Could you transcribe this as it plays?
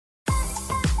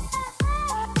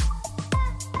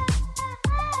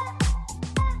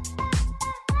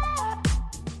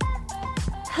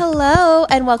Hello,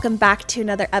 and welcome back to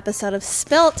another episode of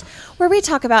Spilt, where we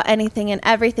talk about anything and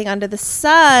everything under the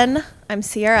sun. I'm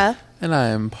Sierra. And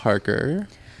I'm Parker.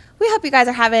 We hope you guys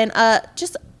are having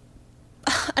just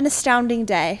an astounding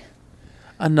day.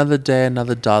 Another day,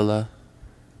 another dollar.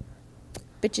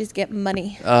 Bitches get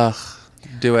money. Ugh,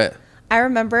 do it. I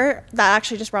remember that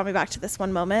actually just brought me back to this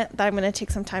one moment that I'm going to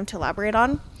take some time to elaborate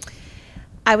on.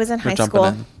 I was in high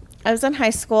school. I was in high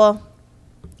school,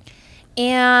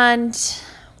 and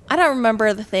I don't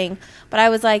remember the thing, but I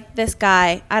was like, this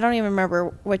guy, I don't even remember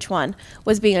which one,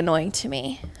 was being annoying to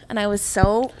me. And I was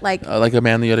so like a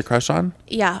man that you had a crush on?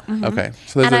 Yeah. Mm-hmm. Okay.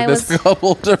 So there's a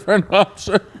couple different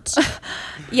options.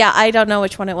 Yeah, I don't know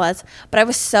which one it was, but I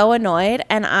was so annoyed,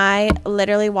 and I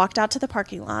literally walked out to the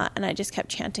parking lot, and I just kept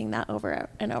chanting that over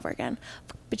and over again.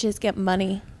 Bitches get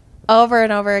money. Over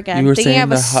and over again. You were thinking saying I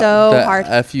was so hard.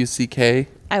 F-U-C-K?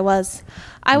 I was.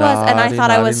 And I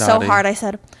thought I was so hard. I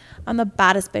said, I'm the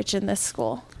baddest bitch in this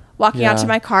school. Walking out to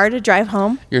my car to drive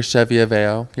home. Your Chevy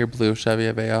Aveo. Your blue Chevy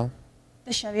Aveo.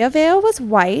 The Chevy Aveo was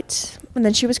white, and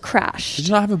then she was crashed. Did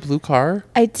you not have a blue car?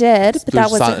 I did, but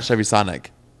that was Chevy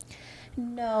Sonic.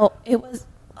 No, it was.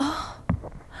 Oh,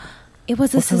 it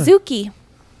was a Suzuki.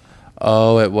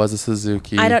 Oh, it was a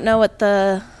Suzuki. I don't know what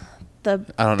the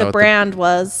brand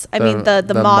was. I mean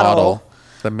the model.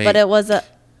 The make. But it was a.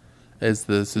 Is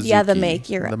the Suzuki? Yeah, the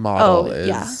make. You're right. The model is.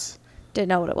 Yeah. Didn't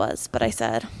know what it was, but I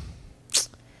said.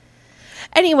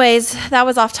 Anyways, that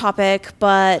was off topic,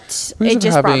 but it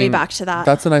just brought me back to that.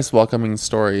 That's a nice welcoming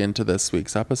story into this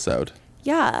week's episode.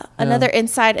 Yeah, another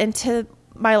insight into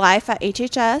my life at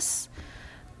HHS.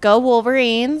 Go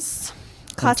Wolverines.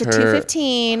 Class of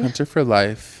 215. Hunter for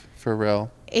life, for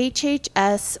real.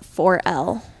 HHS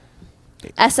 4L.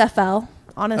 SFL,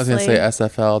 honestly. I was going to say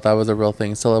SFL. That was a real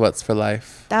thing. Silhouettes for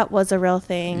life. That was a real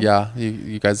thing. Yeah,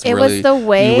 you guys you really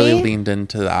leaned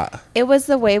into that. It was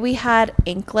the way we had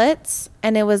inklets,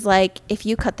 and it was like, if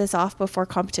you cut this off before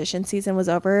competition season was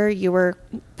over, you were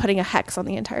putting a hex on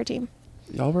the entire team.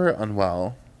 Y'all were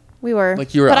unwell. We were.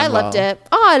 Like you were But unwell. I loved it.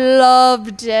 Oh, I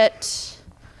loved it.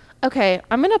 Okay,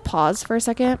 I'm going to pause for a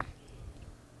second.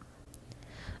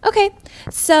 Okay,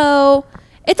 so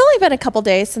it's only been a couple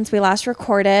days since we last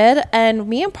recorded, and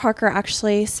me and Parker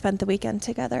actually spent the weekend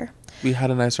together. We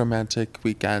had a nice romantic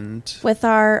weekend. With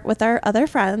our other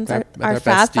friends, our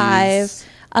Fab besties. Five,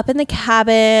 up in the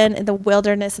cabin, in the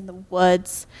wilderness, in the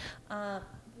woods.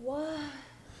 What?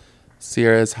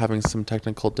 Sierra's having some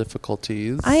technical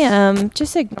difficulties. I am.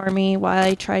 Just ignore me while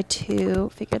I try to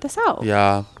figure this out.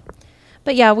 Yeah.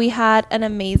 But yeah, we had an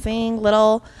amazing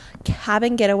little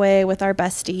cabin getaway with our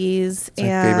besties. It's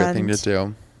my favorite thing to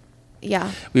do.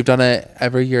 Yeah. We've done it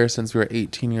every year since we were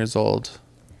 18 years old.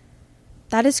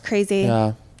 That is crazy.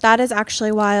 Yeah. That is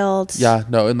actually wild. Yeah,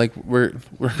 no, and like we're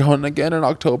going again in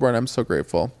October, and I'm so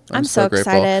grateful. I'm so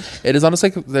grateful. Excited. It is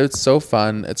honestly, it's so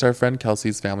fun. It's our friend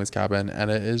Kelsey's family's cabin, and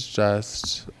it is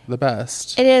just the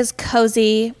best. It is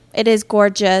cozy. It is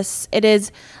gorgeous. It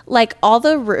is like all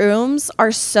the rooms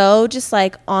are so just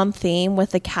like on theme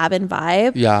with the cabin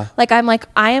vibe. Yeah. Like I'm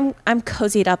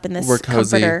cozied up in this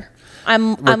comforter.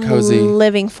 I'm cozy.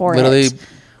 Living for it.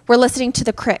 We're listening to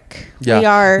the creek. Yeah. We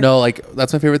are. No, like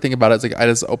that's my favorite thing about it. It's like I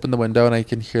just open the window and I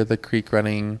can hear the creek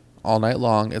running all night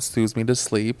long. It soothes me to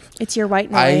sleep. It's your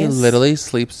white noise. I literally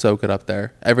sleep so good up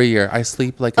there. Every year I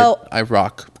sleep like I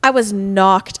rock. I was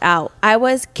knocked out. I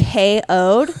was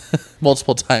KO'd.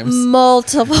 Multiple times.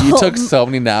 You took so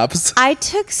many naps. I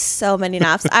took so many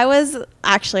naps. I was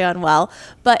actually unwell,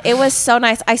 but it was so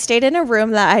nice. I stayed in a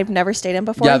room that I've never stayed in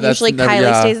before. Usually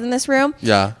Kylie stays in this room.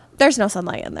 Yeah. There's no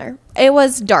sunlight in there. It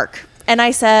was dark. And I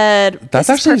said, this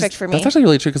is perfect for me. That's actually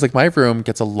really true because like my room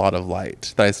gets a lot of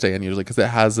light that I stay in usually because it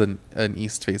has an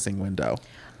east-facing window.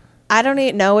 I don't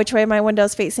even know which way my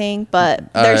window's facing,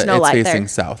 but there's no light there. It's facing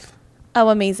south. Oh,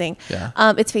 amazing. Yeah.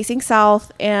 It's facing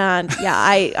south. And yeah,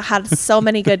 I had so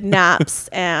many good naps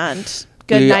and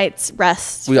good night's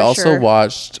rest. We also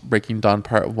watched Breaking Dawn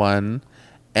Part 1.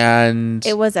 And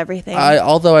it was everything.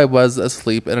 Although I was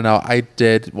asleep in and out, I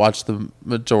did watch the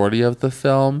majority of the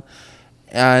film,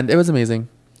 and it was amazing.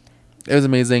 It was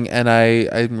amazing, and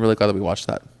I'm really glad that we watched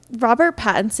that. Robert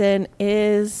Pattinson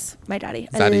is my daddy.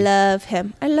 Zaddy.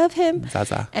 I love him.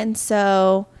 Zaza. And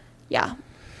so, yeah,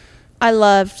 I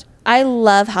love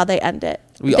how they end it.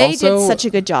 They did such a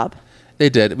good job. They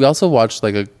did. We also watched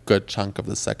like a good chunk of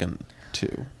the second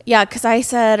too. Yeah, because I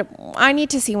said I need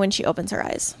to see when she opens her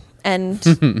eyes. And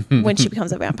when she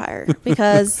becomes a vampire,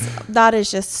 because that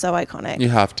is just so iconic. You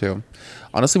have to.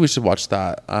 Honestly, we should watch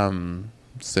that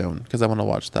soon because I want to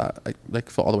watch that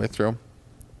like all the way through.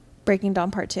 Breaking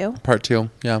Dawn Part 2. Part 2,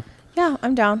 yeah. Yeah, Yeah,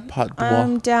 I'm down. Pot de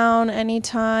I'm bois. down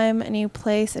anytime, any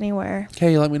place, anywhere.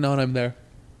 Okay, let me know when I'm there.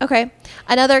 Okay.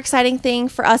 Another exciting thing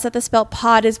for us at the Spelt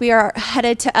Pod is we are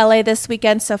headed to LA this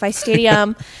weekend, SoFi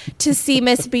Stadium, to see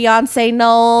Miss Beyonce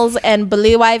Knowles and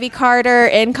Blue Ivy Carter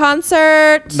in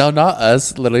concert. No, not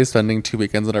us. Literally spending 2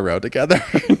 weekends in a row together.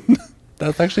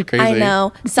 That's actually crazy. I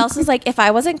know. Sels was like, if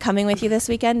I wasn't coming with you this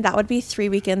weekend, that would be 3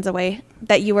 weekends away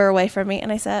that you were away from me.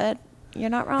 And I said, you're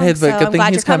not wrong. Hey, So but good I'm thing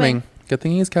glad he's you're coming. Good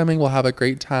thing he's coming. We'll have a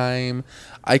great time.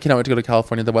 I cannot wait to go to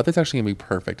California. The weather's actually going to be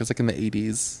perfect. It's like in the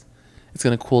 80s. It's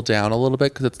going to cool down a little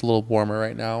bit because it's a little warmer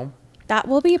right now. That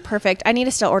will be perfect. I need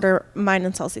to still order mine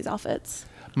and Chelsea's outfits.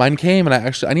 Mine came, and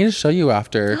I need to show you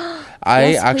after.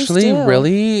 Yes, please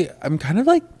do. I'm kind of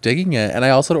like digging it. And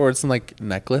I also ordered some like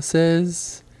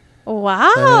necklaces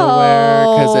Wow. that I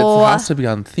wear because it has to be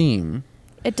on theme.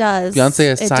 It does. Beyonce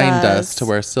It assigned does. us to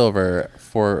wear silver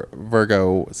for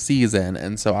Virgo season,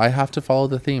 and so I have to follow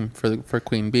the theme for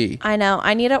Queen Bee. I know.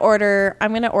 I need to order. I'm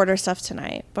going to order stuff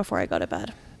tonight before I go to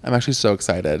bed. I'm actually so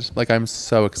excited. Like, I'm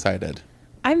so excited.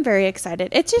 I'm very excited.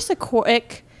 It's just a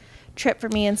quick trip for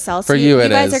me and Cels. For you, you it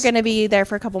guys is. are going to be there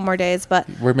for a couple more days, but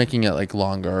We're making it like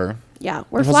longer. yeah,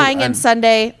 we're It wasn't- flying in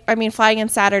I'm- flying in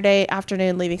Saturday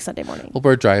afternoon, leaving Sunday morning. Well,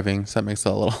 we're driving, so that makes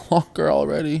it a little longer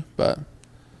already. But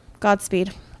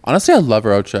Godspeed. honestly, I love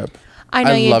road trip. I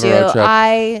know you love a do. road trip.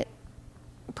 I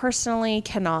personally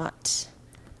cannot.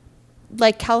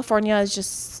 Like, California is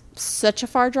just such a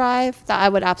far drive that I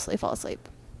would absolutely fall asleep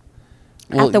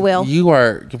at the wheel.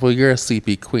 You're a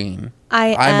sleepy queen.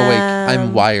 I'm awake.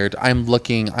 I'm wired. I'm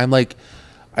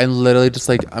literally just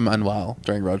like, I'm unwell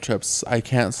during road trips. I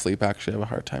can't sleep. Actually, I have a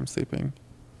hard time sleeping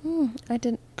I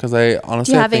didn't. because I Do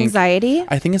honestly you have think, anxiety?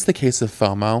 I think it's the case of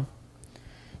FOMO.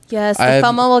 Yes, the I've-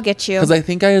 FOMO will get you. Because I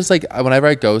think I just like, whenever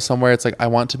I go somewhere, it's like I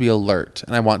want to be alert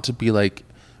and I want to be like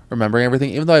remembering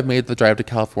everything. Even though I've made the drive to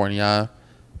California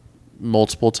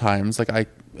multiple times, like I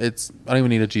don't even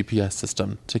need a GPS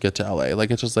system to get to LA.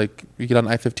 Like, it's just like you get on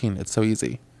I-15. It's so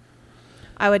easy.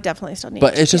 I would definitely still need.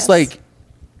 But it's just GPS. like,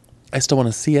 I still want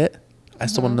to see it. I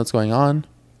still Mm-hmm. want to know what's going on.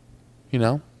 You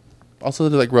know. Also,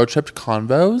 the like road trip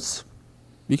convos.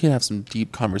 You can have some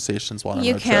deep conversations while on a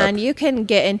you road can trip. you can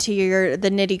get into the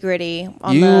nitty gritty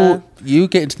on You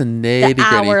get into the nitty the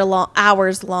gritty.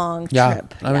 hours long Yeah,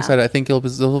 trip. I'm excited. I think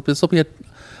this will be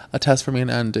a test for me and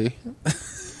Andy.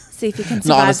 See if you can No,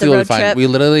 survive honestly, the we'll be road fine. trip. We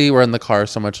literally were in the car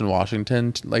so much in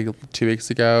Washington like 2 weeks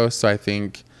ago, so I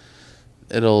think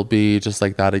it'll be just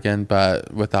like that again,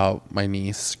 but without my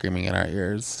niece screaming in our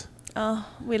ears. Oh,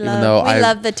 we Even though I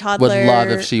love the toddler. would love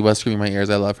if she was screaming in my ears.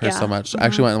 I love her Yeah. so much. I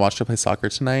actually went and watched her play soccer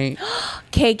tonight,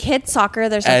 Okay, kid soccer.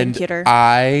 There's nothing and cuter.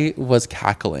 I was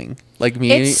cackling. Like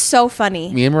It's so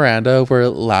funny. me and Miranda were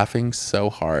laughing so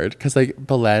hard because like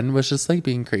Belen was just like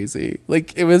being crazy.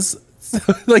 Like it was so,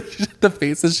 like the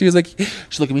faces she was like,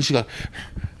 she looked at me, she go,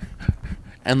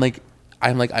 and like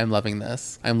I'm loving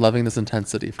this. I'm loving this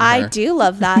intensity from I her. do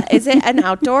love that. Is it an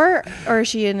outdoor or is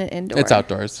she in an indoor? It's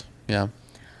outdoors. Yeah.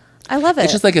 I love it.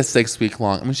 It's just like a 6 week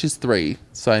long. I mean, she's 3,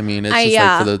 so I mean, it's just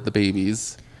yeah. like for the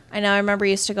babies. I know. I remember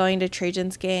used to going to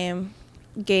Trajan's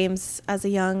games as a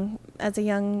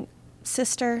young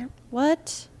sister.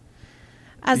 What?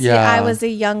 Yeah. I was a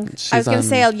young. I She's was gonna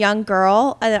say a young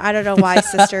girl. I don't know why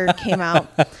sister came out.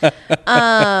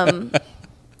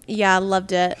 Yeah,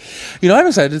 loved it. You know what I'm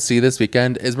excited to see this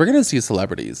weekend is we're gonna see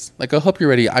celebrities. Like I hope you're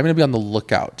ready. I'm gonna be on the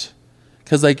lookout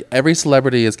because like every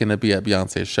celebrity is gonna be at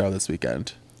Beyonce's show this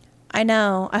weekend. I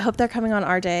know. I hope they're coming on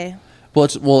our day. Well,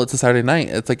 it's a Saturday night.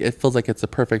 It's like it feels like it's a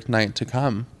perfect night to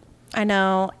come. I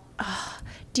know.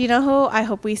 Do you know who I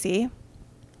hope we see?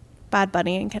 Bad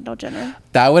Bunny and Kendall Jenner.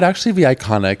 That would actually be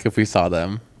iconic if we saw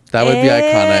them. That would be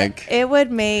iconic. It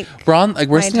would make. We're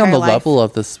my sitting on entire the life. level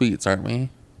of the suites, aren't we?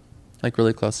 Like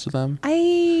really close to them.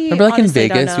 I Remember, like in honestly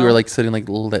don't Vegas, we know. were like sitting like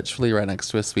literally right next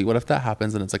to a suite. What if that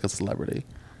happens and it's like a celebrity?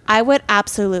 I would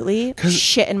absolutely 'Cause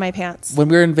shit in my pants. When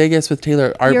we were in Vegas with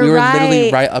Taylor, You're we were right.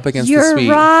 literally right up against You're the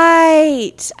suite.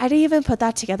 right. I didn't even put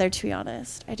that together, to be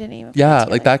honest. I didn't even. Put Yeah,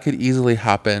 that like together. that could easily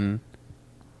happen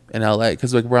in LA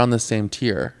because like we're on the same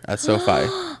tier at SoFi.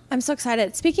 I'm so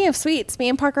excited. Speaking of sweets, me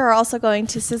and Parker are also going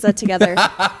to SZA together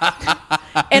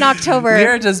in October. We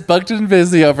are just booked and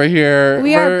busy over here.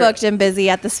 We are We're- booked and busy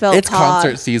at the Spill It's Pod.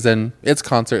 concert season. It's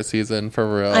concert season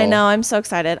for real. I know. I'm so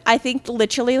excited. I think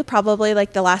literally probably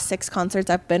like the last 6 concerts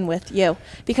I've been with you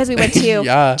because we went to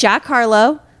Yeah. Jack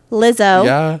Harlow, Lizzo,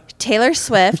 Yeah. Taylor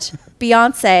Swift,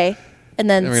 Beyonce, and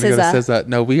then And we're gonna go to SZA. SZA.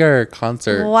 No, we are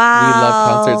concert. Wow. We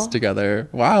love concerts together.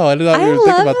 Wow, I did not I even think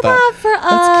love about that for That's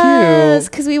us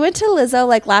cute. because we went to Lizzo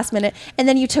like last minute, and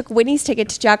then you took Whitney's ticket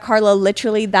to Jack Harlow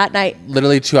literally that night.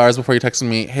 Literally 2 hours before you texted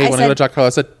me, hey, I want to go to said- Jack Harlow? I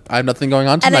said, I have nothing going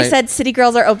on And tonight. I said, City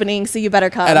Girls are opening, so you better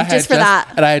come and I had just for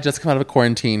that. And I had just come out of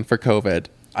quarantine for COVID.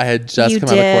 I had just You come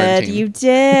out of quarantine. You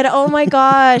did. Oh my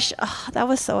gosh. Oh, that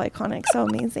was so iconic. So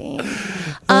amazing.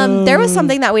 There was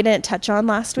something that we didn't touch on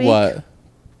last week What?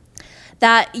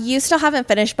 that you still haven't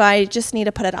finished, but I just need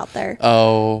to put it out there.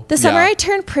 Oh, The Summer yeah. I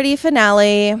Turned Pretty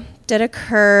finale did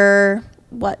occur,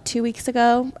 2 weeks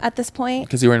ago at this point?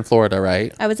 Because you were in Florida,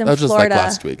 right? I was in That was just Florida. like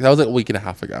last week. That was like a week and a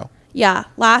half ago. Yeah,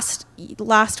 last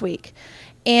week.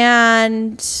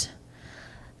 And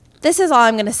this is all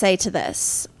I'm going to say to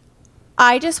this.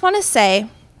 I just want to say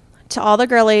to all the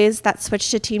girlies that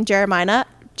switched to Team Jeremiah,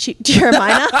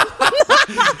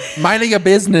 Minding a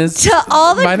business. to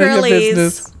all the Minding a girlies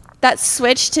business. that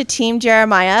switched to Team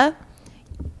Jeremiah,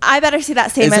 I better see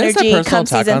that same Is this a energy personal come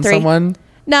attack season on 3. someone?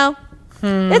 No,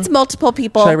 it's multiple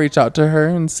people. Should I reach out to her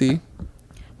and see?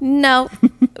 No,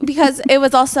 because it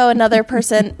was also another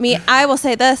person. I will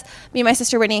say this. Me and my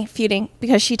sister Whitney feuding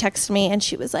because she texted me and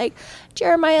she was like,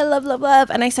 Jeremiah, love, love,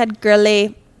 love. And I said,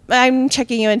 girly, I'm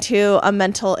checking you into a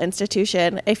mental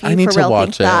institution if I you need for to real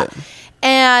watch think that. it.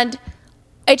 And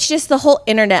it's just the whole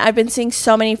internet. I've been seeing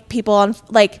so many people on,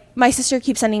 like, my sister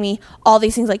keeps sending me all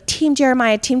these things like Team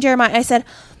Jeremiah, Team Jeremiah. I said,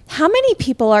 how many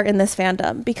people are in this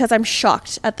fandom? Because I'm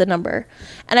shocked at the number.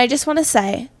 And I just want to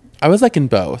say, I was like in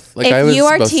both. Like if I was you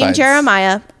are both Team sides.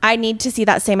 Jeremiah, I need to see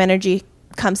that same energy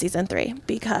come season 3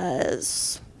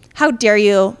 because how dare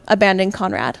you abandon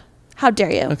Conrad? How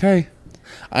dare you? Okay.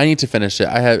 I need to finish it.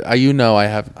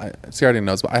 She already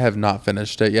knows, but I have not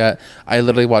finished it yet. I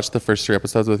literally watched the first 3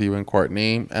 episodes with you and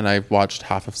Courtney, and I've watched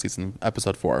half of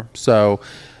episode 4. So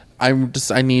I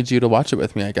need you to watch it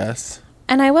with me, I guess.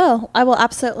 And I will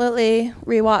absolutely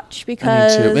rewatch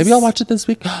because I need to. Maybe I'll watch it this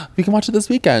week. We can watch it this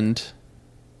weekend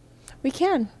we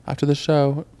can. after the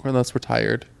show, unless we're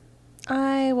tired.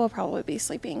 I will probably be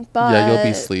sleeping, but Yeah, you'll be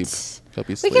asleep. You'll be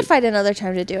We asleep. could find another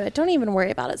time to do it. Don't even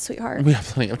worry about it, sweetheart. We have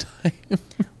plenty of time.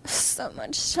 So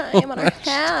much time on our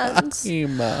hands.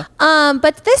 Time.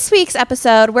 But this week's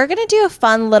episode, we're going to do a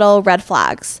fun little red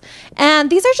flags. And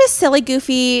these are just silly,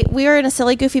 goofy. We were in a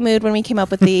silly, goofy mood when we came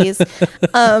up with these. So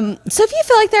if you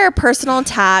feel like they're a personal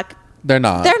attack, They're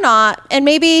not. they're not. And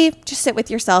maybe just sit with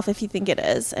yourself if you think it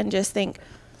is and just think,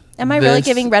 am I really This-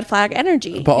 giving red flag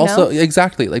energy? But you also, know?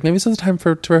 exactly, like maybe it's a time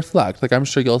to reflect. Like I'm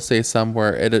sure you'll say some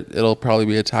where it'll probably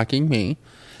be attacking me,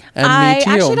 and I me too.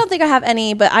 actually don't think I have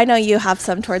any, but I know you have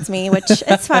some towards me, which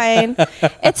it's fine.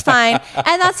 It's fine.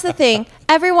 And that's the thing.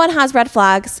 Everyone has red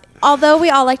flags. Although we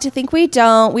all like to think we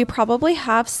don't, we probably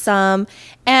have some.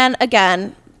 And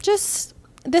again, just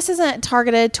this isn't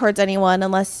targeted towards anyone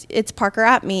unless it's Parker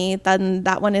at me, then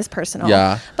that one is personal.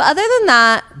 Yeah. But other than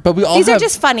that, But we all these are have-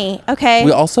 just funny, okay?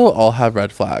 We also all have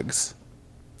red flags.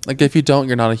 Like if you don't,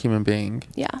 you're not a human being.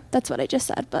 Yeah, that's what I just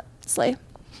said, but slay.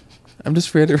 I'm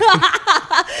just reiterating.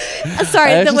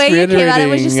 Sorry, I was the way just you came at it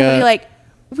was just reiterating, somebody like,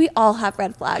 we all have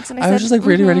red flags. And I was just like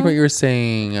reiterating "Mhm." what you were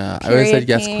saying. I always said Period,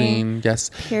 yes, queen. queen.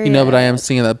 Yes. You know, but I am Period.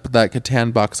 seeing that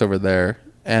Catan box over there,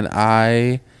 and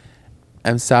I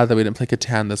am sad that we didn't play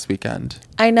Catan this weekend.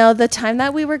 I know the time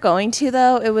that we were going to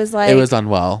though, it was like It was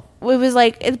unwell, by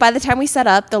the time we set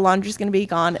up, the laundry's gonna be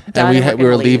done. and we we're were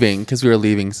gonna leave. leaving because we were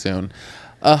leaving soon.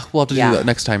 We'll have to Yeah. do that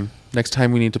next time. Next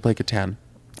time we need to play Catan.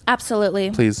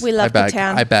 Absolutely, Please, We love I beg.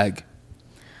 Catan. I beg.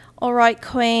 All right,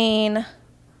 Queen.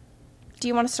 Do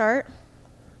you want to start?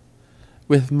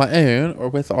 With my own or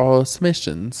with all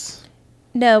submissions?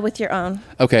 No, with your own.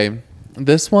 Okay,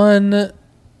 this one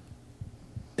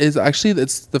is actually,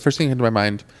 it's the first thing that came to my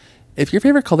mind. If your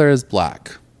favorite color is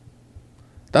black,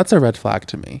 that's a red flag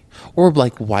to me. Or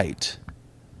like white.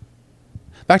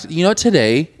 In fact, you know,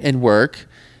 today in work,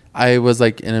 I was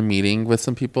like in a meeting with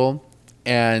some people,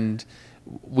 and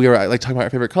we were like talking about our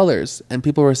favorite colors, and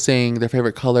people were saying their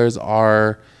favorite colors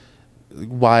are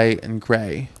white and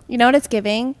gray. You know what it's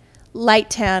giving? Light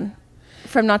tan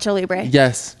from Nacho Libre.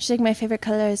 Yes. She's like, my favorite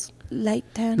color is light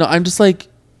tan. No, I'm just like,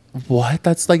 what?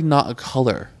 That's like not a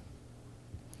color.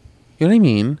 You know what I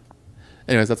mean?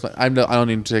 Anyways, I don't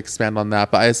need to expand on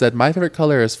that. But I said my favorite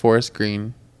color is forest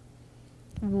green.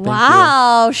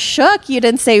 Wow, shook. You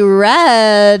didn't say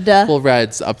red. Well,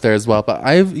 red's up there as well, but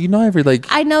I've really like.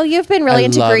 I know you've been really I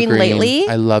into love green lately.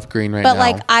 I love green right but now.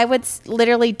 like, I would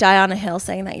literally die on a hill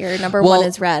saying that your number one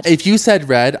is red. If you said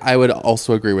red, I would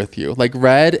also agree with you. Like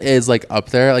red is like up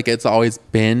there. Like it's always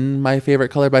been my favorite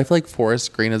color, but I feel like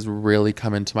forest green has really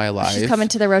come into my life. She's come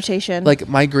into the rotation. Like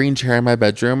my green chair in my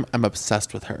bedroom, I'm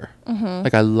obsessed with her.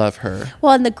 Like I love her.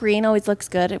 Well, and the green always looks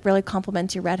good. It really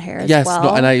complements your red hair as Yes, well.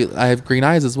 no, and I have green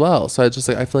eyes as well. So I just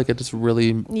like I feel like it just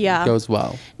really goes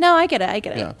well. No, I get it.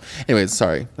 Yeah. Anyways,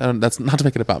 sorry. That's not to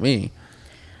make it about me.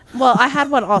 Well, I had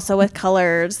one also with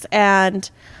colors, and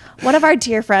one of our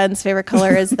dear friends' favorite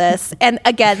color is this. And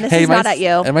again, this is not at you.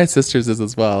 And my sister's is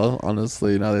as well,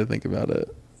 honestly, now that I think about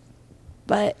it.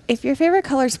 But if your favorite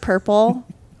color is purple,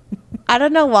 I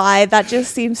don't know why. That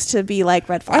just seems to be like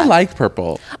red flag. I like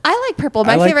purple. I like purple.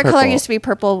 My I like favorite color purple. used to be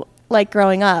purple, like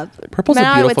growing up. Purple's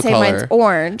now a beautiful I would say color. mine's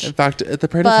orange. In fact, at the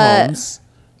Parade of Homes,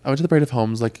 I went to the Parade of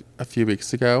Homes like a few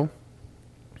weeks ago,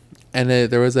 and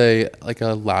there was a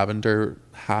lavender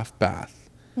half bath.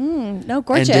 No,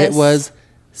 gorgeous. And it was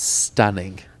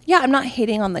stunning. Yeah, I'm not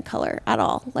hating on the color at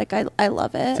all. Like I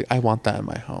love it. It's like, I want that in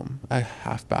my home. A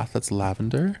half bath that's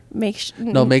lavender.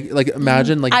 Imagine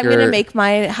like I'm gonna make my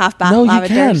half bath No, you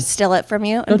lavender, can. steal it from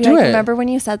you, and No, be do like, it. remember when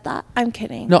you said that? I'm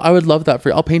kidding. No, I would love that for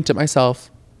you. I'll paint it myself.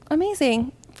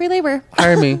 Amazing. Free labor.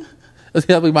 Hire me.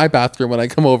 That'll be my bathroom when I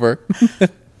come over.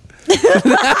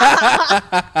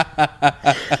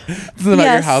 This is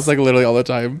at your house like literally all the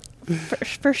time.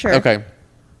 For sure. Okay.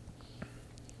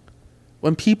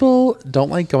 When people don't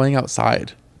like going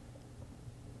outside,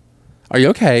 are you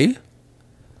okay?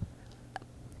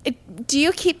 Do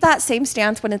you keep that same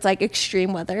stance when it's like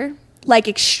extreme weather? Like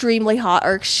extremely hot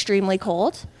or extremely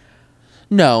cold?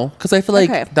 No, because I feel like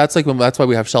Okay. that's why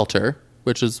we have shelter,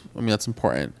 which is, I mean, that's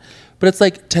important. But it's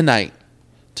like tonight.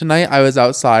 Tonight I was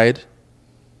outside.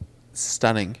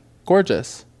 Stunning.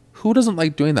 Gorgeous. Who doesn't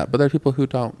like doing that? But there are people who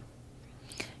don't.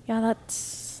 Yeah,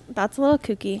 that's a little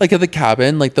kooky. Like at the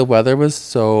cabin, like the weather was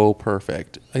so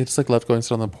perfect. I just like loved going to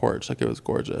sit on the porch. Like it was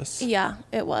gorgeous. Yeah,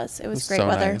 it was. It was great so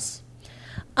weather. nice.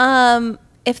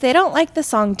 If they don't like the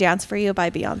song Dance for You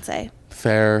by Beyonce,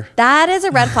 Fair. that is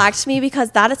a red flag to me because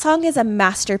that song is a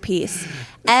masterpiece.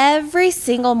 Every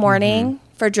single morning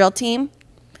for drill team,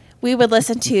 we would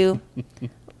listen to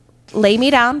Lay Me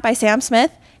Down by Sam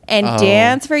Smith and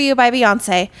Dance for You by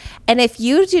Beyonce. And if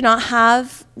you do not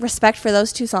have respect for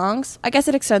those two songs, I guess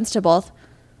it extends to both.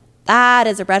 That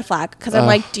is a red flag because I'm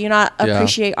like, do you not yeah.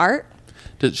 appreciate art?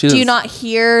 Do you not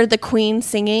hear the queen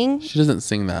singing? She doesn't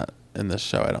sing that in this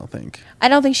show, I don't think. I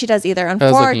don't think she does either, I was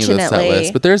looking at the set unfortunately.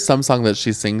 list, but there's some song that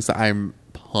she sings that I'm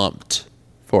pumped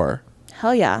for.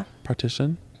 Hell yeah.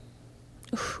 Partition.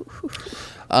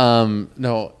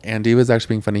 No, Andy was actually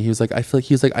being funny. He was like, I feel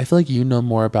like you know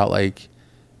more about like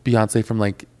Beyonce from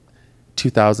like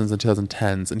 2000s and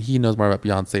 2010s, and he knows more about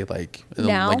Beyonce like in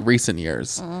Now? like recent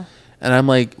years. And I'm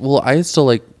like, well, I still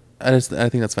like, I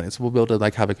think that's funny. So we'll be able to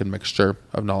like have a good mixture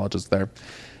of knowledges there.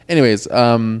 Anyways,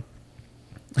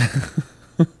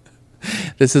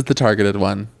 this is the targeted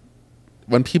one.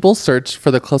 When people search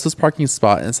for the closest parking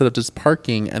spot instead of just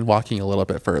parking and walking a little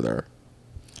bit further.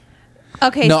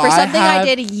 Okay, No, for something I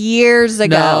did years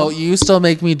ago. No, you still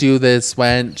make me do this,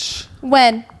 wench.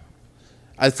 When?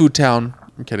 At Food Town.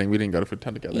 I'm kidding. We didn't go to Food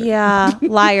Town together. Yeah,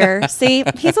 liar. See,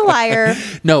 he's a liar.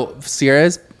 No,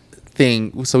 Sierra's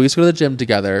thing. So we used to go to the gym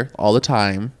together all the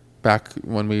time back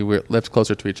when we lived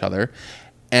closer to each other.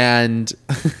 And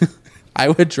I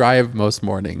would drive most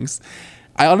mornings.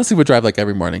 I honestly would drive like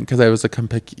every morning because I was like, come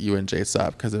pick you and Jace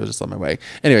up because it was just on my way.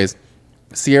 Anyways,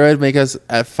 Sierra would make us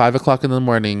at 5 o'clock in the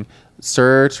morning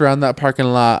search around that parking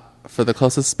lot for the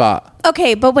closest spot.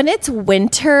 Okay, but when it's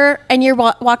winter and you're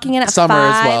walking in at Summer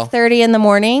as well. 5:30 in the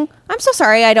morning, I'm so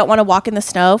sorry. I don't want to walk in the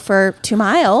snow for 2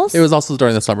 miles. It was also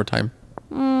during the summertime.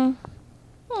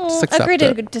 Just accept Agree to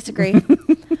it. disagree.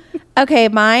 Okay,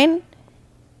 mine.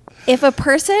 If a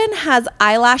person has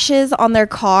eyelashes on their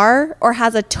car or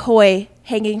has a toy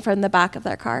hanging from the back of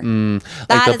their car, Like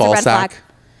that the is ball a red sack. flag.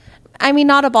 I mean,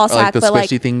 not a ball Or like sack, the but like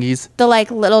squishy thingies. the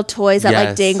like little toys that like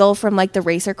Yes. dangle from like the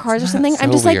racer cars or something. I'm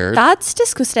so just weird? like, that's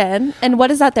disgusting. And what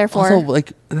is that there for? Also,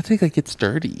 like, that thing like gets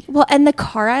dirty. Well, and the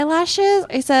car eyelashes,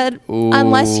 I said, Ooh,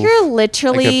 unless you're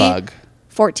literally like a bug.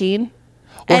 14.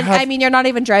 Or And I mean, you're not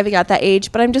even driving at that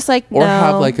age, but I'm just like, Or no.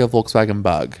 have like a Volkswagen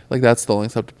Bug. Like that's the only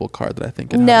acceptable car that I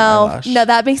think can have an no, eyelash. no,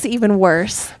 that makes it even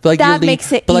worse. But like that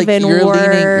makes it even you're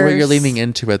worse. you're leaning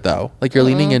into it though. Like you're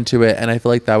leaning into it, and I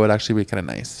feel like that would actually be kind of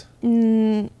nice.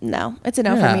 No, it's a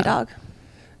no for Yeah. me, dog.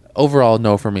 Overall,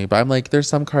 no for me. But I'm like, there's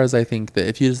some cars I think that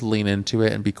if you just lean into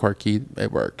it and be quirky,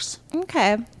 it works.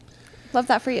 Okay. Love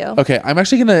that for you. Okay, I'm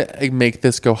actually going to make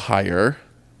this go higher.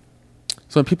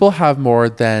 So when people have more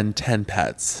than 10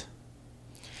 pets.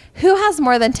 Who has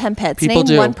more than 10 pets? People Name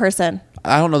do. one person.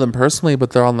 I don't know them personally,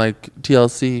 but they're on like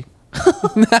TLC.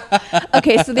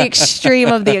 Okay, so the extreme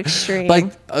of the extreme.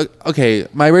 Like, okay,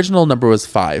 my original number was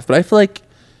 5, but I feel like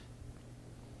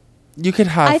you could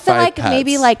have I feel 5 like pets.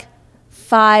 maybe like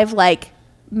 5 like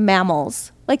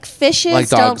mammals. Like fishes Like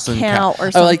don't dogs and count cat.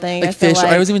 or Oh, like something. I feel fish. like.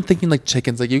 I was even thinking like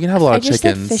chickens. Like you can have a lot I of just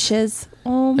chickens. said fishes.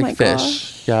 Oh Like my fish.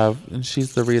 gosh. Yeah, and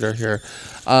she's the reader here.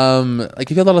 Like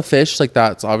if you have a lot of fish, like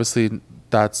that's obviously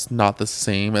not the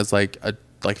same as like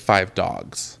 5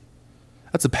 dogs.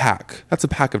 That's a pack. That's a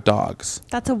pack of dogs.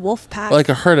 That's a wolf pack. Or like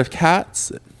a herd of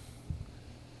cats.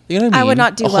 You know what I mean? I would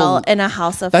not do A well whole- in a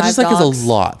house of That 5 just like dogs. is a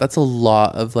lot. That's a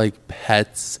lot of like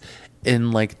pets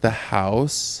in like the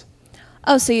house.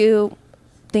 Oh, so you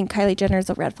think Kylie Jenner's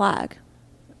a red flag?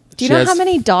 Do you She know has- how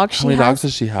many dogs she How many has? dogs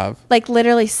does she have? Like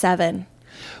literally 7.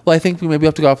 Well, I think we maybe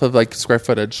have to go off of like square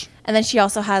footage. And then she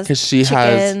also has 'Cause she has-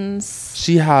 chickens.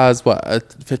 She has what, a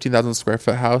 15,000 square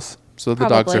foot house, so the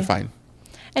dogs are Probably. fine.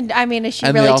 And I mean, is she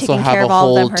And really they also taking have care a of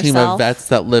all of whole them team herself? of vets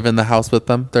that live in the house with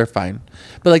them. They're fine.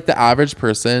 But like the average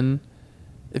person,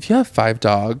 if you have 5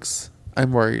 dogs,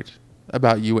 I'm worried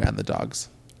about you and the dogs.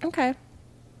 Okay.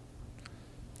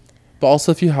 But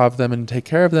also, if you have them and take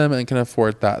care of them and can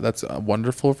afford that, that's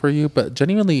wonderful for you. But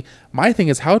genuinely, my thing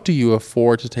is, how do you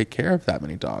afford to take care of that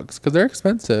many dogs? Because they're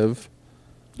expensive.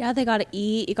 Yeah, they got to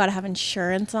eat. You got to have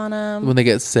insurance on them. When they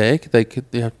get sick, they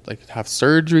have like have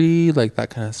surgery, like that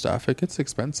kind of stuff. It gets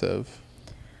expensive.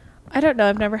 I don't know.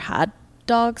 I've never had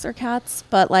dogs or cats,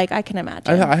 but like I can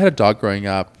imagine. I had a dog growing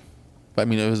up, but I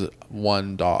mean, it was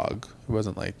one dog. It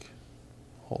wasn't like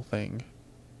a whole thing.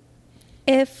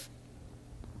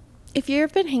 If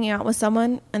you've been hanging out with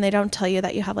someone and they don't tell you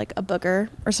that you have like a booger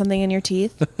or something in your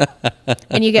teeth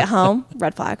and you get home,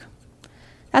 red flag.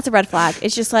 That's a red flag.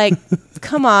 It's just like,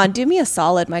 come on, do me a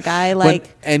solid, my guy.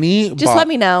 Like, just let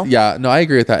me know. Yeah, no, I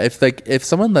agree with that. If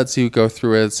someone lets you go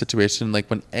through a situation like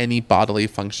when any bodily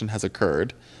function has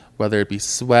occurred, whether it be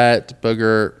sweat,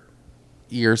 booger,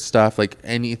 ear stuff, like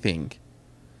anything.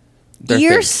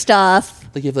 ear stuff.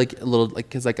 Like you have like a little like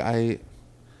because like I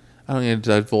don't need to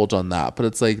divulge on that, but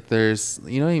it's like there's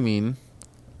you know what I mean.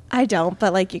 I don't,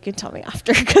 but like you can tell me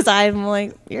after because I'm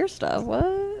like ear stuff.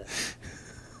 What?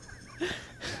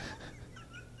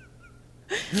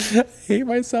 I hate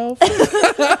myself.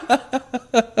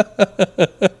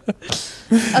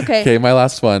 Okay. Okay, my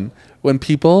last one. When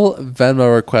people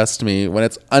Venmo request me when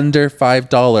it's under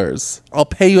 $5, I'll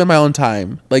pay you in my own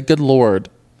time. Like, good Lord.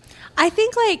 I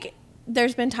think like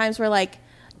there's been times where like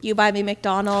you buy me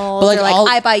McDonald's But, like, or like I'll-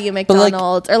 I buy you but, like-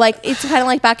 McDonald's or like it's kind of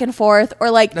like back and forth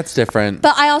or like That's different.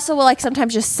 but I also will like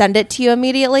sometimes just send it to you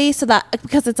immediately so that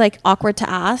because it's like awkward to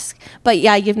ask. But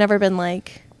yeah, you've never been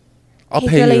like, I'll hey,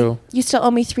 pay girly, you. You still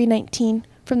owe me $3.19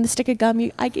 from the stick of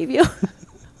gum I gave you.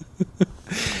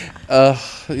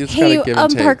 It's Hey, gotta give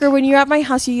and take. Parker, when you're at my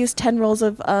house, you use 10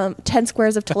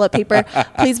 squares of toilet paper.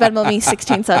 Please Venmo me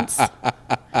 16 cents.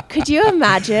 Could you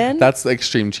imagine? That's the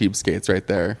extreme cheapskates right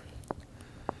there.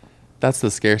 That's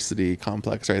the scarcity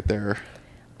complex right there.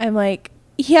 I'm like,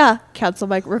 yeah, cancel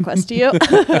my request to you.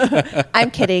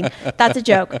 I'm kidding. That's a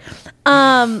joke.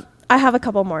 I have a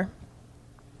couple more.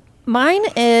 Mine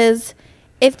is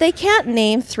if they can't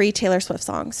name 3 Taylor Swift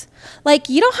songs. Like,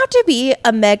 you don't have to be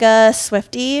a mega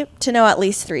Swiftie to know at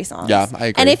least 3 songs. Yeah, I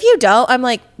agree. And if you don't, I'm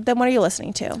like, then what are you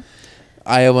listening to?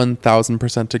 I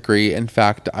 1000% agree. In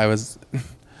fact, when I was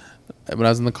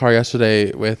in the car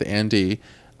yesterday with Andy,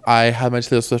 I had my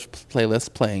Taylor Swift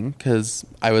playlist playing because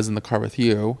I was in the car with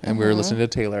you and we were listening to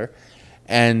Taylor.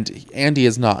 And Andy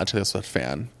is not a Taylor Swift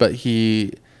fan, but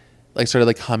he like started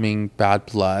like humming Bad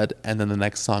Blood, and then the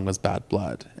next song was Bad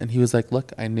Blood, and he was like,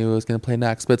 "Look, I knew I was gonna play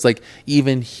next." But it's like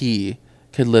even he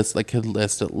could list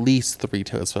at least 3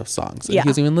 Taylor Swift songs, and Yeah. he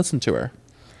doesn't even listen to her.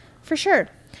 For sure.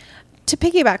 To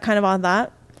piggyback kind of on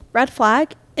that, red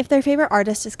flag if their favorite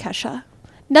artist is Kesha.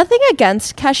 Nothing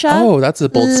against Kesha. Oh, that's a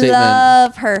bold statement.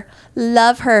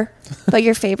 Love her. But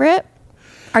your favorite?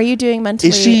 Are you doing mentally?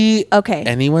 Is she okay?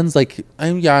 Anyone's like,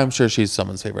 I'm sure she's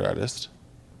someone's favorite artist.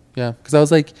 Yeah, because I was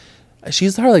like,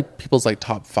 she's her like people's like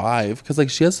top 5 because like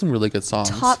she has some really good songs.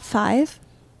 Top 5?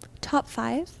 Top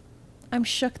 5? I'm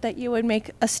shook that you would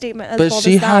make a statement as But bold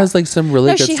she as that. has like some really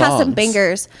no, good she songs. has some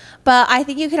bangers. But I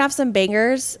think you could have some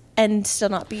bangers and still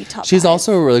not be top She's 5.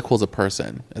 also really cool as a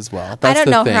person as well. That's don't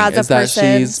the know her thing, as a is that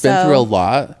person, she's been through a so-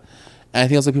 lot. And I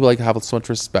think also people like have so much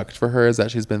respect for her is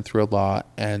that she's been through a lot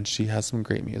and she has some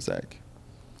great music.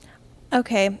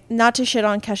 Okay, not to shit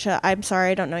on Kesha. I'm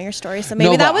sorry, I don't know your story, so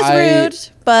maybe No, that but was rude.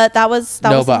 But that was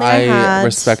no, was but something I had.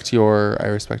 respect your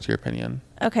opinion.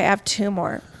 Okay, I have two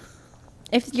more.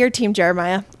 If you're Team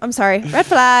Jeremiah, I'm sorry. Red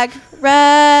flag.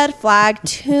 Red flag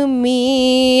to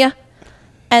me.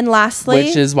 And lastly,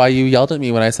 Which is why you yelled at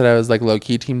me when I said I was like low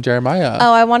key Team Jeremiah.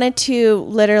 oh, I wanted to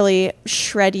literally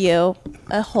shred you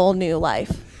a whole new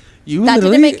life. You That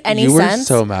literally, didn't make any you sense. were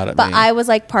so mad at but me. I was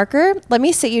like, Parker, let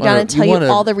me sit you down and tell you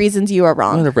all the reasons you are You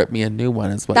wrong. want to rip me a new one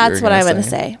is what That's you're what gonna I'm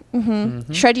going to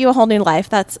say. Shred you a whole new life.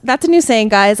 That's a new saying,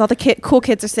 guys. All the cool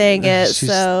kids are saying it.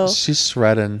 She's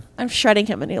shredding. I'm shredding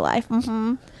him a new life.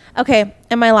 Okay,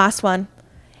 and my last one.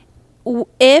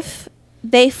 If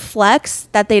they flex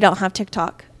that they don't have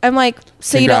TikTok, I'm like,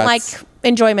 so you don't like Congrats.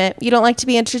 enjoyment. You don't like to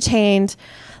be entertained.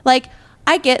 Like,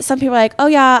 I get some people are like, oh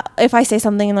yeah, if I say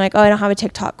something and they're like, oh, I don't have a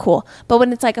TikTok, cool. But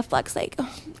when it's like a flex, like,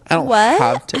 I don't what?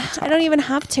 have TikTok. I don't even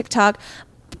have TikTok.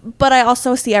 But I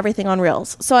also see everything on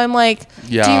Reels. So I'm like, do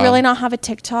you Yeah. really not have a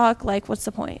TikTok? Like, what's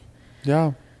the point?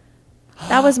 Yeah.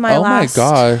 That was my Oh my last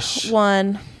gosh.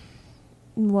 one.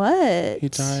 What? He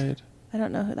died. I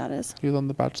don't know who that is. He was on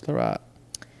The Bachelorette.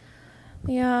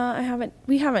 Yeah,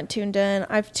 we haven't tuned in.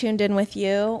 I've tuned in with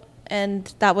you,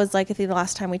 and that was like, I think the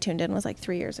last time we tuned in was like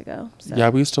 3 years ago. So. Yeah,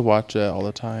 we used to watch it all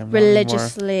the time. Not anymore.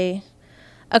 Religiously.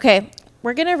 Okay,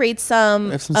 we're gonna read some,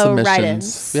 We have some submissions.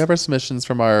 write-ins. We have our submissions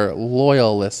from our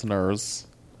loyal listeners.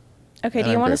 Okay, And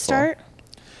do you I'm want to grateful. start?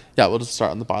 Yeah, we'll just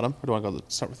start on the bottom. Or do you want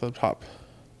to start with the top?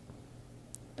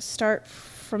 Start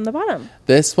from the bottom.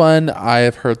 This one, I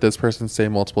have heard this person say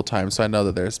multiple times, so I know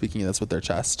that they're speaking this with their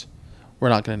chest. We're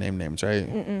not going to name names, right?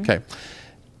 Okay.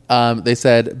 They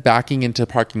said backing into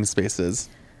parking spaces.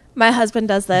 My husband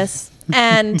does this,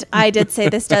 and I did say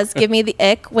this does give me the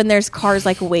ick when there's cars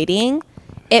like waiting.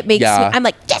 It makes me. I'm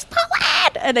like, just pull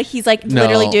it, and he's like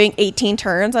literally No. doing 18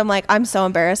 turns. I'm like, I'm so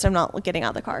embarrassed. I'm not getting out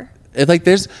of the car. It's like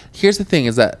here's the thing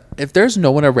is that if there's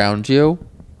no one around you,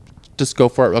 just go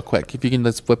for it real quick. If you can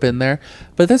just whip in there.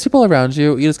 But if there's people around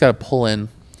you, you just got to pull in.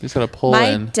 You just got to pull My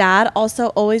in. dad also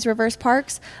always reverse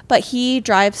parks, but he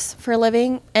drives for a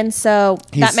living, and so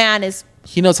that man is.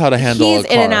 He knows how to handle He's a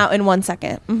car. in and out in 1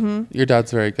 second. Your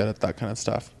dad's very good at that kind of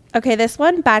stuff. Okay, this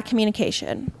one, bad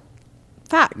communication.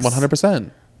 Facts.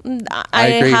 100%. I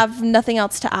agree. have nothing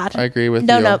else to add. I agree with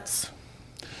no you. No notes.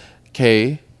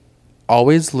 Okay.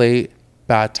 Always late,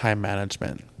 bad time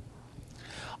management.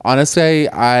 Honestly,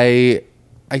 I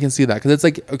can see that because it's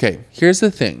like, okay, here's the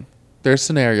thing. There's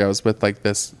scenarios with like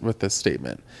this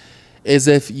statement is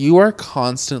if you are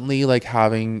constantly like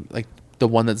having like the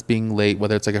one that's being late,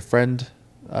 whether it's like a friend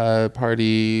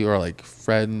party or like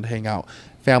friend hangout,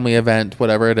 family event,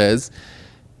 whatever it is,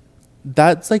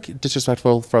 that's like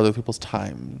disrespectful for other people's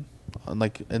time. And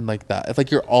like that. If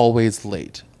like you're always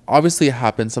late, obviously it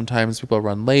happens. Sometimes people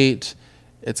run late.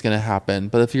 It's gonna happen.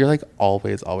 But if you're like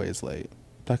always late,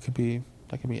 that could be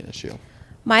an issue.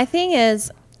 My thing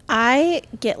is, I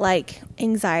get like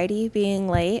anxiety being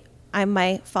late. I'm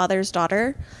my father's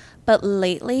daughter, but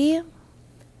lately,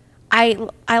 I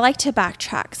like to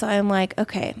backtrack. So I'm like,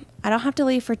 okay, I don't have to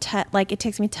leave for 10. Like it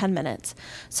takes me 10 minutes.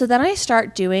 So then I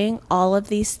start doing all of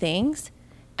these things,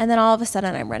 and then all of a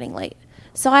sudden I'm running late.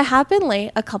 So I have been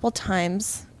late a couple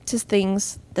times to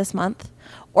things this month,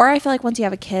 or I feel like once you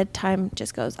have a kid, time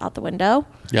just goes out the window.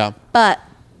 Yeah. But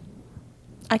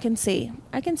I can see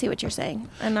what you're saying,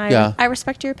 and I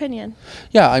respect your opinion.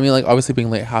 Yeah, I mean, like obviously being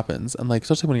late happens, and like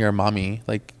especially when you're a mommy,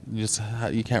 like you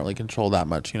can't really control that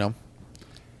much, you know.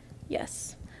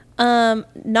 Yes.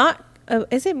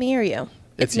 Is it me or you?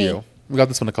 It's me. you. We got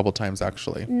this one a couple times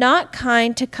actually. Not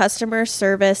kind to customer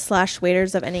service /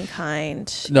 waiters of any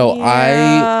kind. No,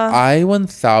 Yeah. I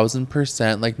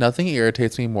 1000%, like nothing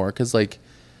irritates me more because like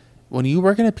when you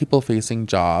work in a people facing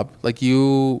job, like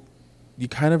you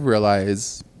kind of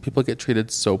realize people get treated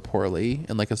so poorly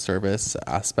in like a service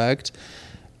aspect.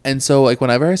 And so like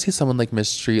whenever I see someone like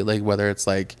mistreat, like whether it's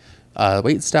like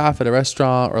wait staff at a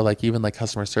restaurant or like even like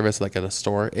customer service like at a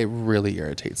store, it really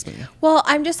irritates me. Well,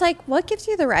 I'm just like, what gives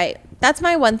you the right? That's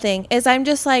my one thing is I'm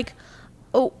just like,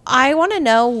 oh, I want to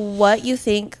know what you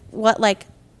think, what like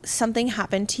something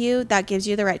happened to you that gives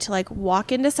you the right to like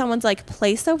walk into someone's like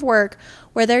place of work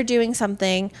where they're doing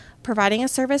something, providing a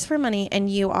service for money, and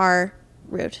you are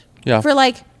rude. Yeah. For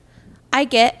like, I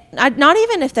get, not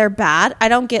even if they're bad, I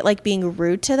don't get like being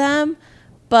rude to them,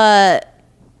 but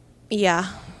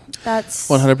yeah, that's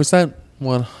 100%.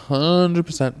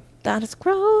 100%. that is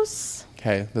gross.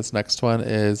 Okay, this next one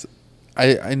is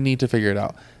I need to figure it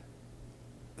out.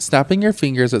 Snapping your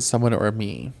fingers at someone or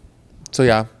me. So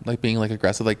yeah, like being like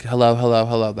aggressive, like hello.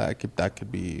 That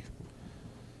could be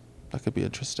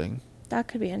interesting. That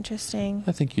could be interesting.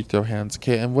 I think you'd throw hands.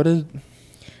 Okay, and what is... I'm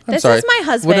This sorry. is my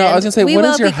husband. Well, no, I was going to say, We what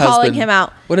will is your be calling husband... him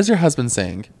out. What is your husband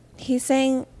saying? He's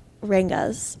saying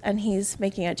ringas, and he's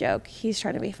making a joke. He's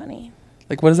trying to be funny.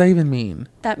 Like, what does that even mean?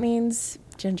 That means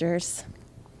gingers.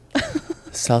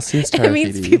 Celsius It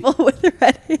means Tarafiti. people with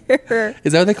red hair.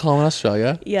 Is that what they call them in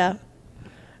Australia? Yeah.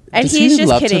 And Does he's he just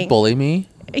love kidding. to bully me?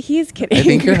 He's kidding. I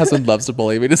think your husband loves to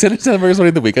bully me. Does he understand we're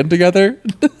spending the weekend together?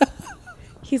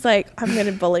 He's like, I'm going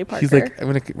to bully Parker. He's like,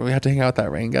 we have to hang out with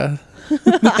that Ranga.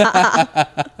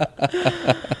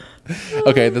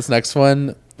 Okay, this next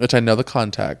one, which I know the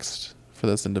context for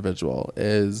this individual,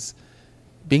 is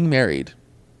being married.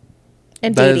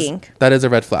 and That dating. that is a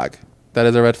red flag. That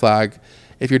is a red flag.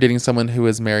 If you're dating someone who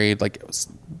is married, like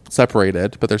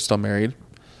separated, but they're still married,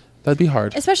 that'd be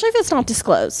hard. Especially if it's not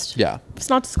disclosed. Yeah. If it's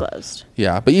not disclosed.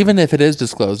 Yeah. But even if it is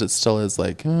disclosed, it still is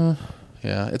like, yeah,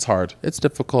 it's hard. It's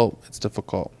difficult. It's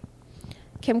difficult.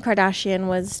 Kim Kardashian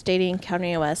was dating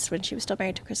Kanye West when she was still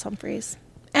married to Chris Humphries.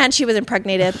 And she was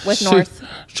impregnated with North.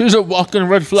 She's a walking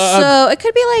red flag. So it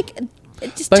could be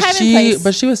like just time and place.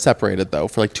 But she was separated though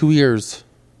for like 2 years.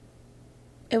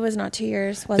 It was not 2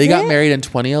 years, was They it? got married in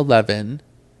 2011.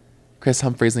 Chris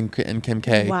Humphries and Kim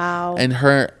K. Wow.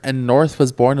 And North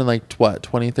was born in like what,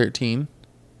 2013?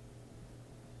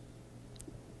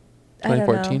 I don't know.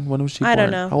 2014? When was she born? I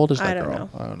don't know. How old is I that don't girl? know.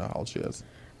 I don't know how old she is.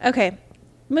 Okay,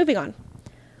 moving on.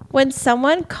 When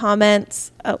someone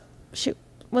comments,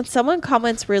 when someone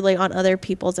comments rudely on other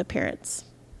people's appearance,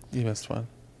 You missed one.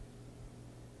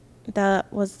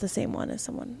 that was the same one as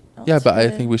someone else. Yeah, but I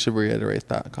did. think we should reiterate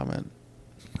that comment.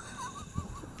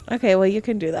 Okay, well, you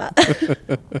can do that.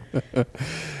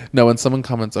 No, when someone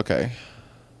comments, okay.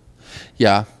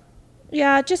 Yeah,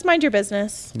 Yeah, just mind your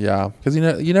business. yeah, because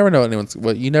you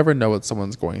never know what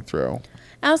someone's going through.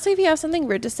 Honestly, if you have something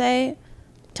rude to say,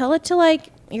 tell it to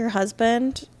like your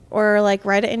husband or like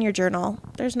write it in your journal.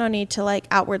 There's no need to like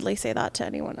outwardly say that to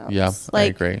anyone else. Yeah, I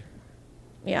agree.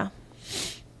 Yeah.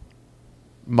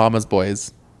 Mama's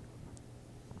boys.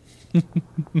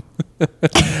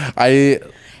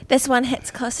 This one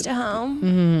hits close to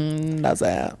home. That's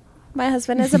it. My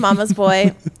husband is a mama's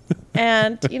boy.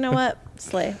 And you know what?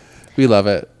 Slay. We love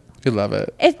it. We love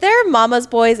it. If they're mama's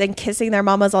boys and kissing their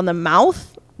mamas on the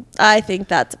mouth, I think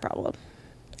that's a problem.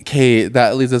 Okay,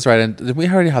 that leads us right in. Did we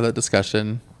already have that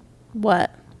discussion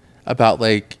What? about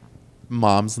like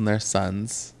moms and their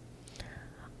sons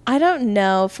I don't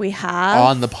know if we have.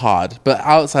 on the pod? But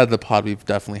outside the pod, we've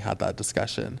definitely had that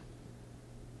discussion.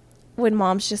 When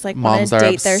moms just like want Moms to are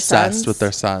date their obsessed sons. with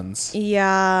their sons.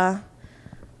 Yeah.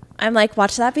 I'm like,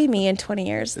 watch that be me in 20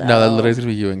 years, though. No, that literally is gonna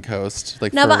be you and Coast.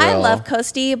 Like, No, for but I real. love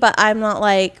Coasty, but I'm not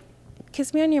like,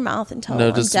 kiss me on your mouth until No,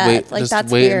 I'm just dead. wait. Like, Just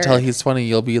that's wait weird. until he's 20.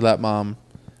 You'll be that mom.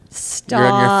 Stop. You're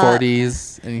in your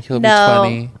 40s and he'll No, be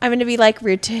 20. I'm gonna be like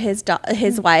rude to his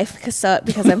wife because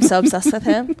I'm so obsessed with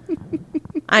him.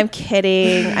 I'm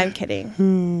kidding. I'm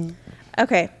kidding.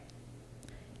 Okay.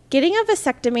 Getting a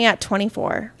vasectomy at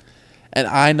 24. And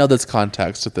I know this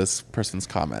context of this person's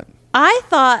comment. I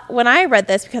thought when I read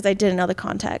this, because I didn't know the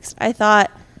context, I thought,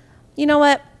 you know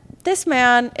what? This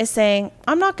man is saying,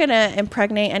 I'm not going to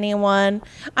impregnate anyone.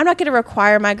 I'm not going to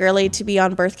require my girlie to be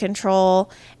on birth control.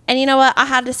 And you know what? I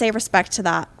had to say respect to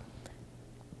that.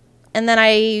 And then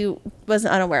I was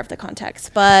unaware of the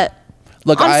context. But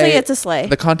Look, honestly, it's a slay.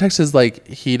 The context is like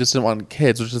he just didn't want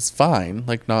kids, which is fine.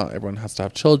 Like, not everyone has to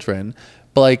have children.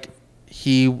 But like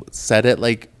he said it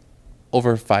like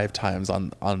over 5 times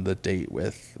on the date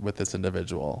with this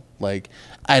individual. Like,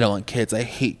 I don't want kids. I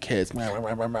hate kids.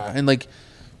 And like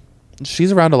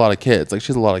she's around a lot of kids. Like,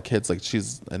 she's a lot of kids. Like,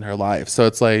 she's in her life. So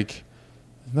it's like,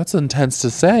 that's intense to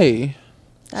say.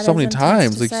 That So is many intense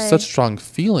times. to Like, say. such strong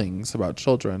feelings about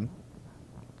children.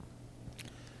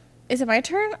 Is it my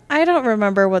turn? I don't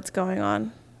remember what's going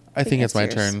on. I think it's my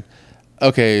yours. turn.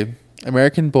 Okay.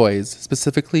 American boys,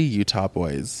 specifically Utah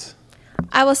boys.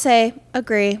 I will say,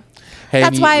 agree. Hey,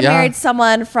 That's why I yeah. married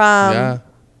someone from. Yeah.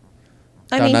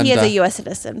 I mean, he is Down a under. U.S.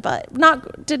 citizen, but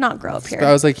did not grow up here.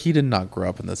 I was like, he did not grow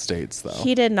up in the States, though.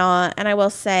 He did not, and I will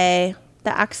say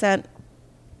the accent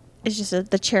is just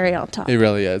the cherry on top. It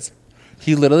really is.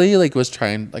 He literally like was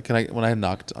trying like when I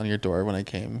knocked on your door when I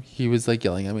came, he was like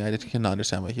yelling at me. I just could not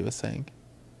understand what he was saying.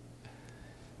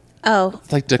 Oh,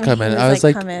 It's like to when come he in. was I was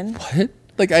like, come in. what?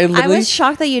 Like I I literally. was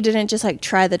shocked that you didn't just like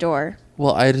try the door,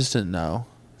 Well, I just didn't know.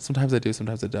 Sometimes I do.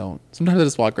 Sometimes I don't. Sometimes I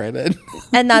just walk right in.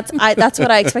 and that's what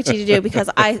I expect you to do because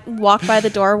I walked by the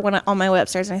door on my way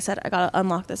upstairs and I said I gotta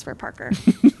unlock this for Parker.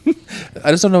 I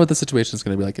just don't know what the situation is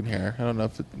going to be like in here. I don't know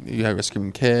if you have a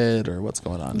screaming kid or what's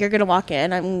going on. You're gonna walk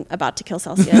in. I'm about to kill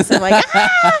Celsius. I'm like,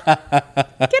 ah,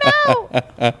 get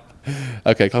out.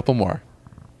 Okay, a couple more.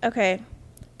 Okay.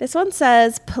 This one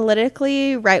says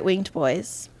politically right-winged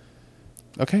boys.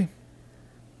 Okay.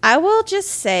 I will just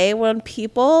say when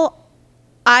people,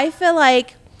 I feel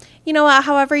like, you know what,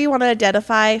 however you want to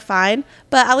identify, fine,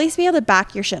 but at least be able to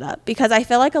back your shit up, because I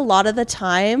feel like a lot of the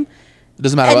time, It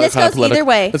doesn't matter and what this kind of goes either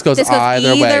way. This goes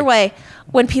either way.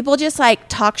 When people just like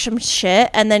talk some shit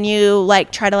and then you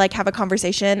like try to like have a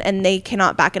conversation and they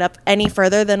cannot back it up any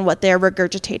further than what they're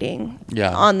regurgitating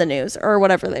on the news or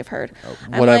whatever they've heard.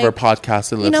 Whatever like, podcast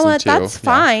they listen to. You know what? That's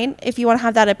fine if you want to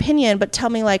have that opinion, but tell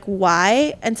me like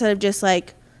why, instead of just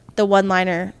like the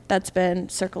one-liner that's been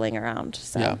circling around.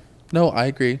 So. Yeah. No, I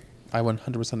agree. I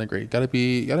 100% agree.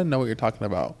 You gotta know what you're talking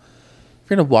about. If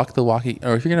you're gonna walk the walk,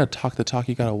 or if you're gonna talk the talk,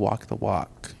 you gotta walk the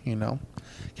walk. You know.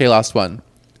 Okay, last one.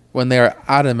 When they are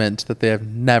adamant that they have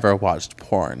never watched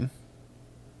porn.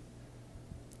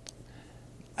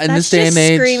 In this day and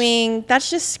age, that's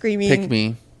just screaming. Pick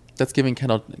me. That's giving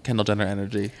Kendall Jenner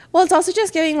energy. Well, it's also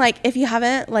just giving like, if you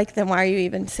haven't, like, then why are you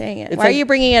even saying it? It's why are you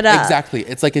bringing it up? Exactly.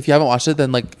 It's like if you haven't watched it,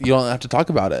 then like you don't have to talk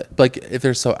about it. Like if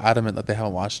they're so adamant that they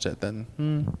haven't watched it,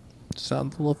 then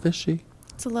sounds a little fishy.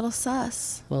 It's a little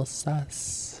sus. A little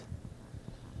sus.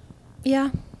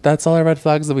 Yeah. That's all our red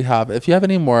flags that we have. If you have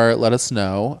any more, let us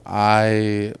know.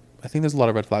 I think there's a lot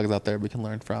of red flags out there we can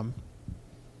learn from.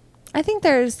 I think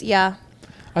there's, yeah.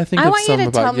 I think I of want some you to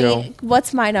about tell you. me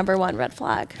what's my number one red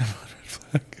flag.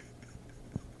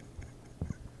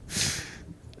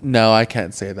 No, I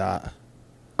can't say that.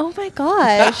 Oh my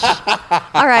gosh.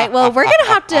 All right. Well, we're going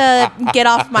to have to get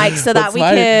off mic so that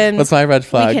What's my red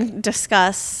flag? We can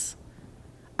discuss.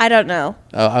 I don't know.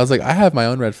 Oh, I was like, I have my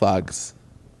own red flags.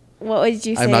 What would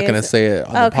you say? I'm not going to say it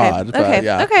on the pod, but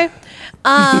yeah. Okay.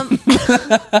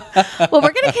 Well,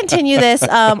 we're going to continue this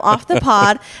off the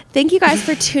pod. Thank you guys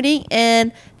for tuning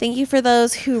in. Thank you for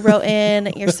those who wrote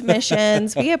in your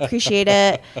submissions. We appreciate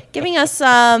it. Giving us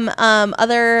some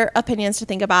other opinions to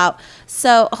think about.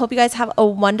 So I hope you guys have a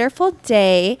wonderful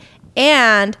day.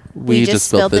 And we just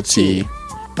spilled the tea.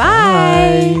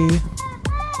 Bye.